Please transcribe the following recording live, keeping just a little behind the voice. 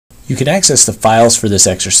You can access the files for this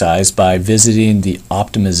exercise by visiting the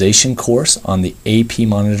optimization course on the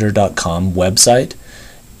APMonitor.com website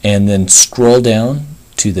and then scroll down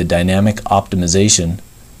to the dynamic optimization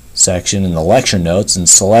section in the lecture notes and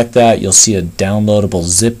select that. You'll see a downloadable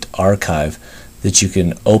zipped archive that you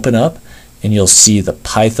can open up, and you'll see the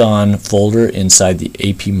Python folder inside the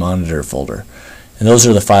APMonitor folder. And those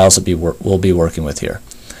are the files that we'll be working with here.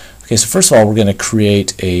 Okay, so first of all, we're going to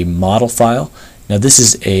create a model file. Now this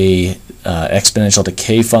is a exponential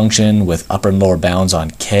decay function with upper and lower bounds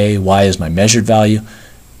on k. Y is my measured value.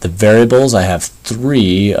 The variables, I have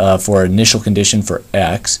 3 for initial condition for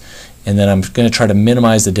x, and then I'm going to try to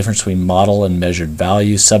minimize the difference between model and measured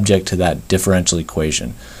value subject to that differential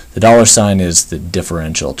equation. The $sign is the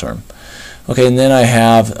differential term. Okay, and then I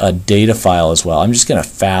have a data file as well. I'm just going to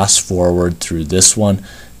fast forward through this one.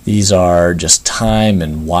 These are just time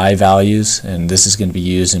and y values, and this is going to be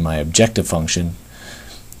used in my objective function.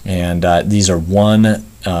 And these are 1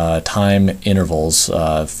 time intervals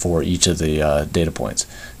for each of the data points.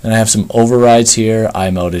 Then I have some overrides here. I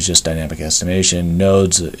mode is just dynamic estimation,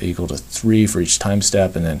 nodes equal to 3 for each time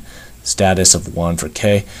step, and then status of 1 for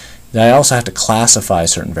k. Then I also have to classify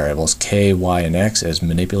certain variables, k, y, and x, as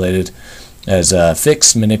manipulated, as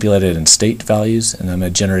fixed, manipulated, and state values, and I'm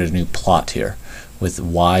going to generate a new plot here with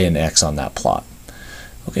y and x on that plot.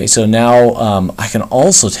 Okay, so now I can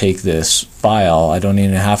also take this file. I don't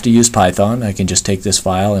even have to use Python. I can just take this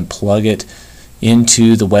file and plug it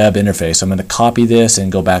into the web interface. I'm going to copy this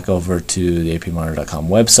and go back over to the APMonitor.com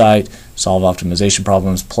website, solve optimization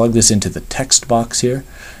problems, plug this into the text box here,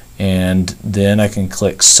 and then I can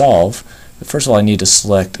click solve. But first of all, I need to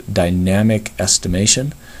select dynamic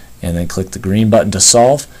estimation and then click the green button to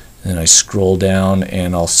solve, and then I scroll down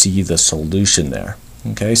and I'll see the solution there.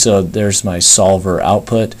 Okay, so there's my solver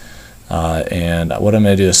output, and what I'm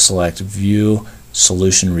going to do is select view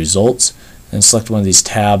solution results and select one of these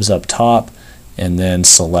tabs up top and then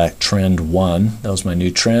select trend 1. That was my new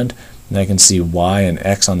trend, and I can see y and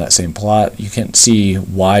x on that same plot. You can't see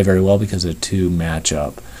y very well because the 2 match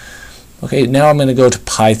up. Okay, now I'm going to go to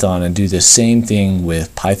Python and do the same thing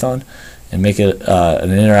with Python and make it an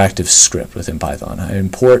interactive script within Python. I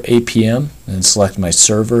import APM and select my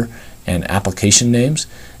server and application names,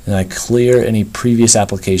 and I clear any previous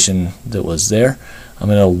application that was there. I'm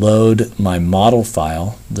going to load my model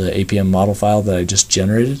file, the APM model file that I just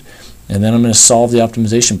generated, and then I'm going to solve the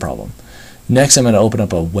optimization problem. Next, I'm going to open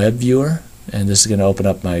up a web viewer, and this is going to open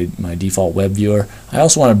up my default web viewer. I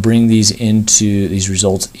also want to bring these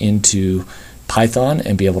results into Python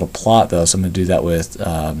and be able to plot those. So I'm going to do that with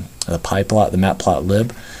the pyplot, the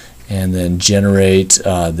matplotlib, and then generate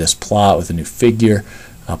this plot with a new figure,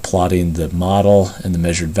 plotting the model and the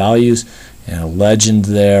measured values, and a legend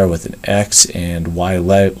there with an X and Y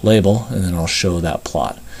label, and then I'll show that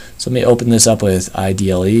plot. So let me open this up with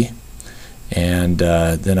IDLE, and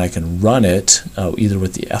then I can run it either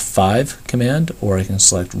with the F5 command, or I can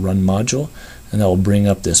select run module, and that will bring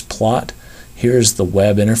up this plot. Here's the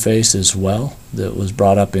web interface as well that was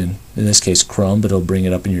brought up in this case Chrome, but it'll bring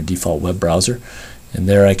it up in your default web browser, and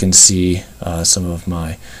there I can see some of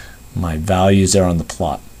my values there on the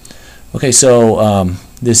plot. Okay, so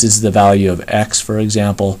this is the value of x, for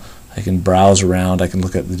example. I can browse around, I can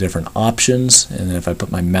look at the different options, and then if I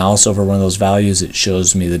put my mouse over one of those values, it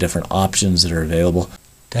shows me the different options that are available.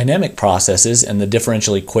 Dynamic processes and the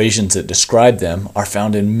differential equations that describe them are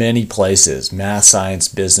found in many places: math, science,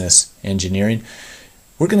 business, engineering.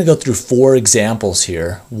 We're going to go through 4 examples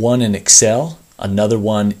here, one in Excel, another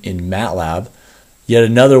one in MATLAB, yet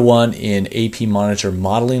another one in APMonitor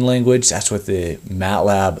modeling language, that's with the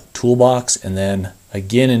MATLAB toolbox, and then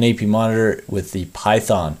again in APMonitor with the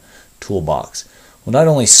Python toolbox. We'll not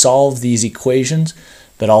only solve these equations,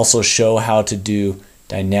 but also show how to do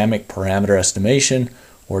dynamic parameter estimation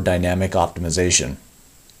or dynamic optimization.